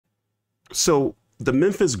So the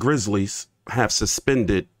Memphis Grizzlies have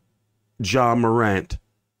suspended Ja Morant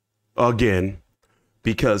again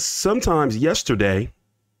because sometimes yesterday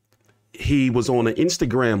he was on an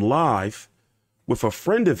Instagram live with a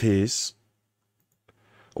friend of his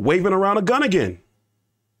waving around a gun again.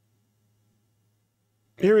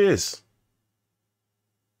 Here he is.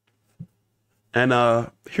 And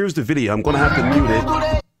here's the video. I'm going to have to mute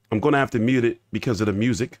it. I'm going to have to mute it because of the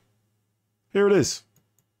music. Here it is.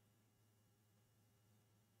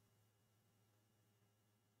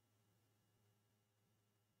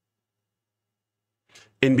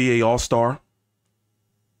 NBA All-Star.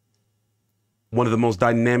 One of the most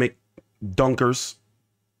dynamic dunkers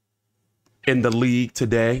in the league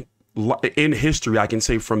today. In history, I can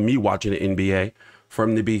say from me watching the NBA, for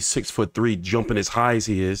him to be 6'3", jumping as high as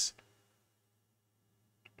he is.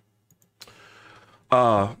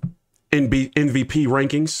 MVP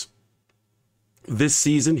rankings this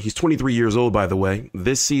season. He's 23 years old, by the way.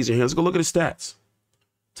 This season, let's go look at his stats.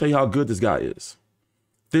 Tell you how good this guy is.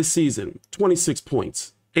 This season, 26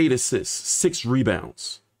 points, 8 assists, 6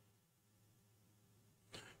 rebounds.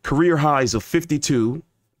 Career highs of 52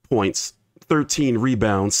 points, 13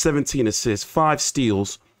 rebounds, 17 assists, 5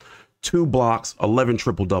 steals, 2 blocks, 11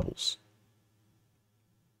 triple doubles.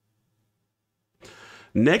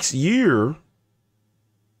 Next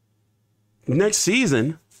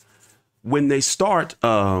season, when they start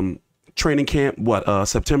training camp,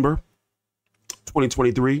 September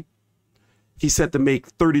 2023, he's set to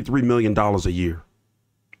make $33 million a year.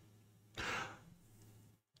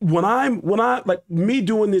 When I like me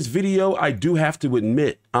doing this video, I do have to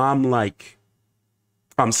admit, I'm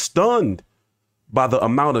stunned by the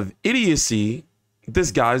amount of idiocy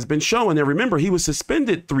this guy's been showing. And remember, he was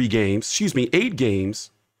suspended 8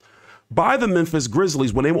 games by the Memphis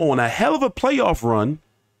Grizzlies when they were on a hell of a playoff run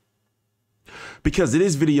because of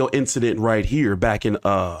this video incident right here back in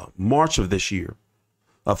March of this year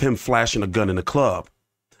of him flashing a gun in a club.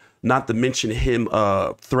 Not to mention him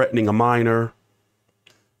threatening a minor,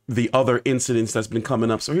 the other incidents that's been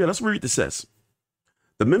coming up. So here, let's read what this says.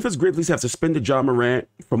 The Memphis Grizzlies have suspended Ja Morant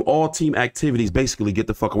from all team activities. Basically, get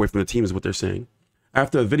the fuck away from the team is what they're saying.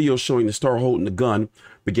 After a video showing the star holding the gun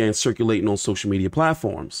began circulating on social media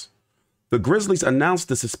platforms. The Grizzlies announced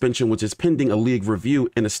the suspension, which is pending a league review,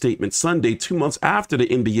 in a statement Sunday, 2 months after the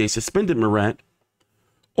NBA suspended Morant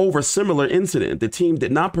over a similar incident. The team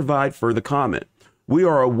did not provide further comment. We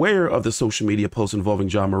are aware of the social media posts involving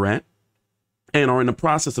Ja Morant and are in the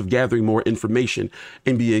process of gathering more information,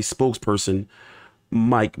 NBA spokesperson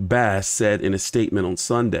Mike Bass said in a statement on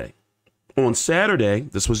Sunday. On Saturday,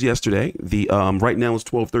 this was yesterday, right now it's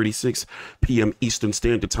 12:36 p.m. Eastern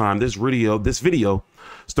Standard Time. This video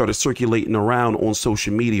started circulating around on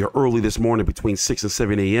social media early this morning between 6 and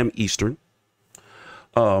 7 a.m. Eastern.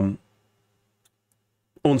 On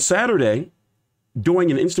Saturday, during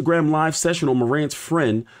an Instagram live session on Morant's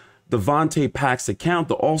friend Devontae Pack's account,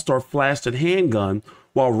 the All-Star flashed a handgun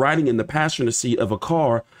while riding in the passenger seat of a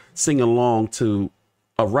car, singing along to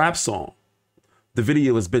a rap song. The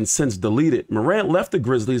video has been since deleted. Morant left the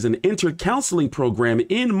Grizzlies and entered counseling program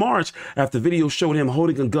in March after video showed him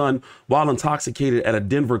holding a gun while intoxicated at a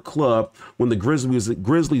Denver club when the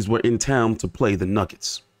Grizzlies were in town to play the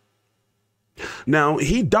Nuggets. Now,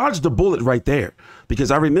 he dodged a bullet right there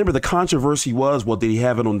because I remember the controversy was, well, did he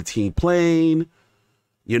have it on the team plane?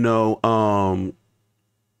 Like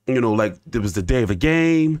it was the day of a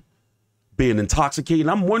game, being intoxicated.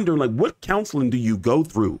 I'm wondering, like, what counseling do you go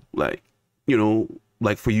through? Like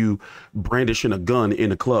for you brandishing a gun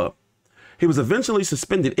in a club. He was eventually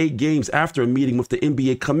suspended 8 games after a meeting with the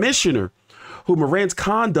NBA commissioner, who called Morant's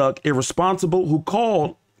conduct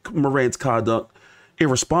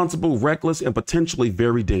irresponsible, reckless, and potentially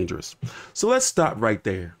very dangerous. So let's stop right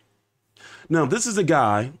there. Now, this is a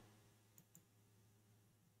guy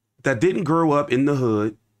that didn't grow up in the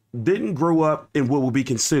hood, didn't grow up in what will be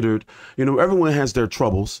considered, everyone has their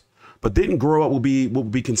troubles, but didn't grow up what will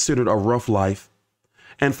be considered a rough life.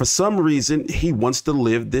 And for some reason, he wants to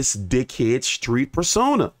live this dickhead street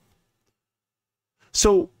persona.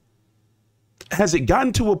 So has it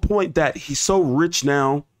gotten to a point that he's so rich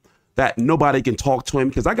now that nobody can talk to him?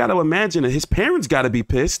 Because I got to imagine that his parents got to be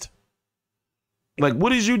pissed. Like,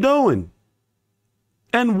 what is you doing?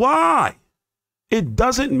 And why? It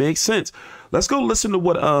doesn't make sense. Let's go listen to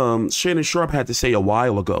what Shannon Sharp had to say a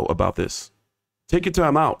while ago about this. Take your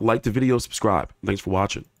time out. Like the video, subscribe. Thanks for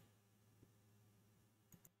watching.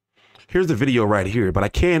 Here's the video right here, but I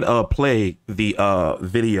can't play the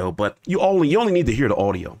video, but you only need to hear the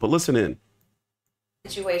audio. But listen in.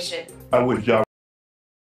 Situation. I wish y'all.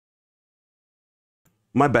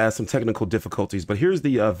 My bad, some technical difficulties, but here's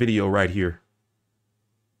the video right here.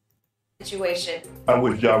 Situation. I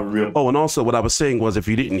wish y'all were real. Oh, and also what I was saying was, if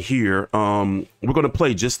you didn't hear, we're going to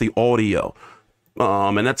play just the audio.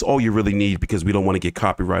 And that's all you really need because we don't want to get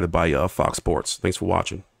copyrighted by Fox Sports. Thanks for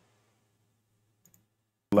watching.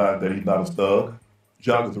 That he's not a thug.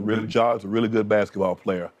 Ja is a really good basketball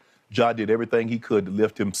player. Ja did everything he could to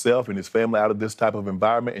lift himself and his family out of this type of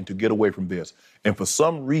environment and to get away from this. And for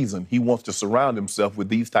some reason, he wants to surround himself with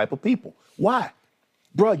these type of people. Why?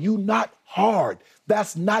 Bruh, you not hard.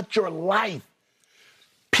 That's not your life.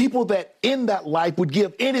 People that in that life would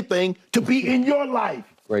give anything to be in your life.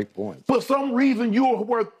 Great point. For some reason, you are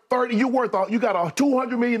worth 30. You got a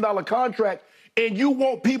 $200 million contract, and you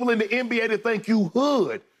want people in the NBA to think you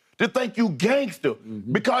hood, to think you gangster,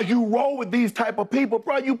 because you roll with these type of people.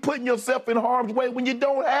 Bro, you putting yourself in harm's way when you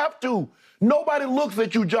don't have to. Nobody looks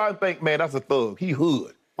at you, John, and think, man, that's a thug. He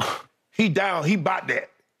hood. He down. He about that.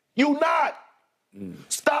 You not.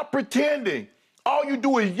 Stop pretending. All you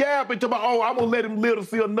do is yap and talk about, oh, I'm going to let him live to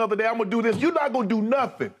see another day. I'm going to do this. You're not going to do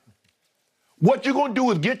nothing. What you're going to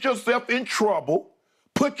do is get yourself in trouble,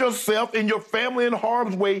 put yourself and your family in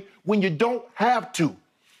harm's way when you don't have to.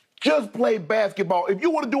 Just play basketball. If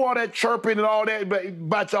you want to do all that chirping and all that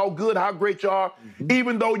about y'all good, how great you are,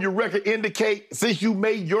 even though your record indicate, since you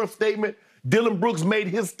made your statement, Dylan Brooks made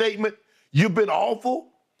his statement, you've been awful,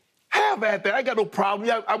 have at that. I got no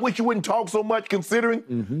problem. I wish you wouldn't talk so much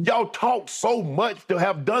considering y'all talk so much to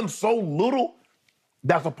have done so little.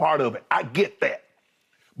 That's a part of it. I get that.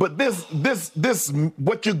 But this,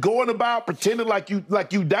 what you're going about, pretending like you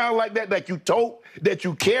down like that you tote, that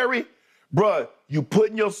you carry, bruh, you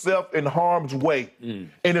putting yourself in harm's way. And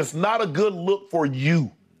it's not a good look for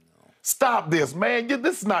you. Stop this, man.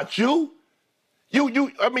 This is not you.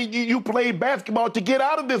 You played basketball to get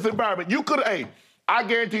out of this environment. You could have, I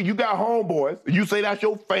guarantee you got homeboys. You say that's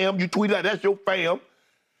your fam. You tweet out that's your fam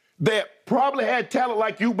that probably had talent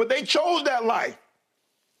like you, but they chose that life.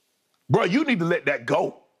 Bro, you need to let that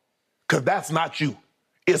go because that's not you.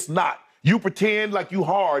 It's not. You pretend like you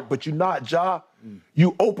hard, but you're not, Ja.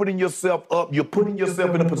 You opening yourself up. You're putting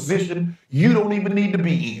yourself in a position you don't even need to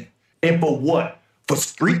be in. And for what? For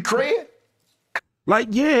street cred? Like,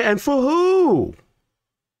 yeah, and for who?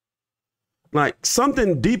 Like,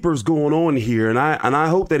 something deeper is going on here, and I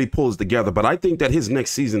hope that he pulls together, but I think that his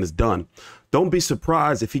next season is done. Don't be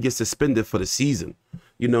surprised if he gets suspended for the season,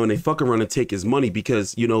 you know, and they fuck around and take his money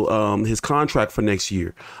because, you know, his contract for next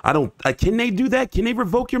year. Can they do that? Can they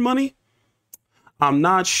revoke your money? I'm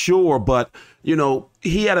not sure, but, you know,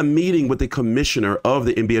 he had a meeting with the commissioner of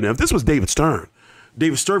the NBA. Now, if this was David Stern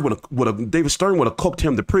would have cooked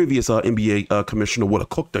him. The previous NBA commissioner would have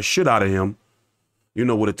cooked the shit out of him. You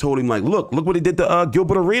know, would have told him, like, look what he did to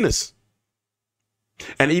Gilbert Arenas.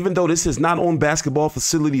 And even though this is not on basketball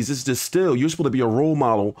facilities, it's just still, you're supposed to be a role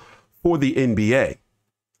model for the NBA.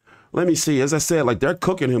 Let me see. As I said, like, they're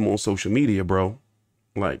cooking him on social media, bro.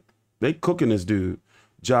 Like, they cooking this dude.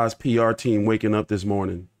 Ja's PR team waking up this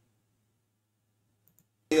morning.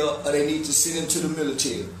 They need to send him to the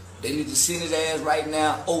military. They need to send his ass right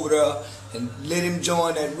now over there and let him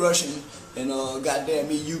join that Russian and goddamn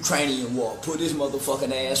me Ukrainian war. Put his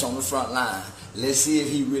motherfucking ass on the front line. Let's see if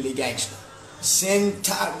he really gangster. Send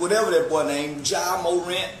whatever that boy named, Ja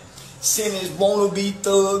Morant, send his wannabe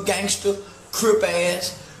thug gangster crip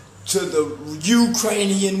ass to the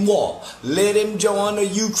Ukrainian war. Let him join the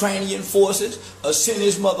Ukrainian forces or send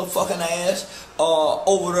his motherfucking ass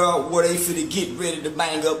over there where they finna get ready to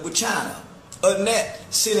bang up with China. Other than that,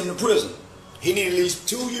 send him to prison. He need at least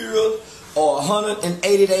 2 years or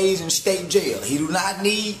 180 days in state jail. He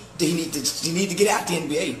need to get out the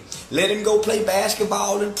NBA. Let him go play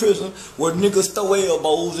basketball in prison where niggas throw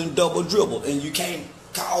elbows and double dribble. And you can't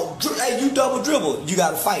call, hey, you double dribble. You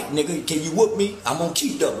gotta fight, nigga. Can you whoop me? I'm gonna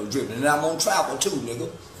keep double dribbling and I'm gonna travel too, nigga.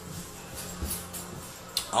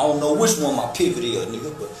 I don't know which one my pivot is,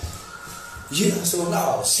 nigga, but yeah, so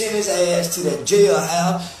no, send his ass to that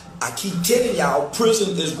jailhouse. I keep telling y'all,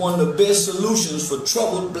 prison is one of the best solutions for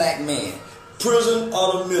troubled black men. Prison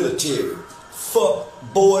or the military.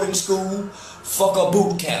 Fuck boarding school. Fuck a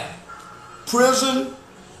boot camp. Prison,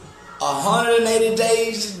 180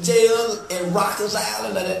 days in jail in Rikers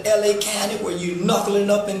Island or in LA County where you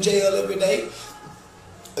knuckling up in jail every day.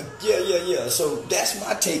 Yeah. So that's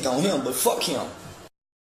my take on him, but fuck him.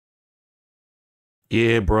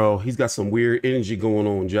 Yeah, bro. He's got some weird energy going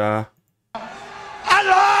on, Ja.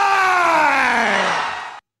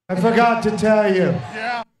 I forgot to tell you.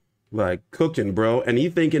 Yeah. Like cooking, bro. And he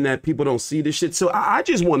thinking that people don't see this shit. So I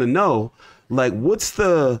just want to know, Like, what's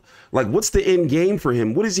the end game for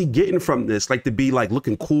him? What is he getting from this? Like, to be like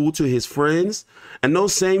looking cool to his friends, and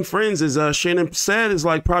those same friends, as Shannon said, is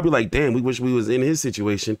like probably like, damn, we wish we was in his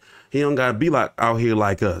situation. He don't gotta be like out here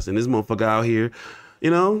like us, and this motherfucker out here,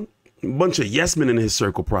 you know, a bunch of yes men in his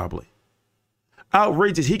circle probably.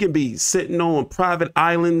 Outrageous. He can be sitting on private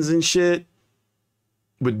islands and shit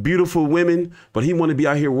with beautiful women, but he want to be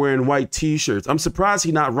out here wearing white t-shirts. I'm surprised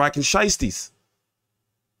he not rocking shiesties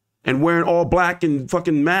and wearing all black and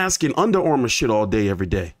fucking mask and Under Armour shit all day, every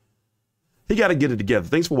day. He got to get it together.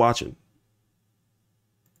 Thanks for watching.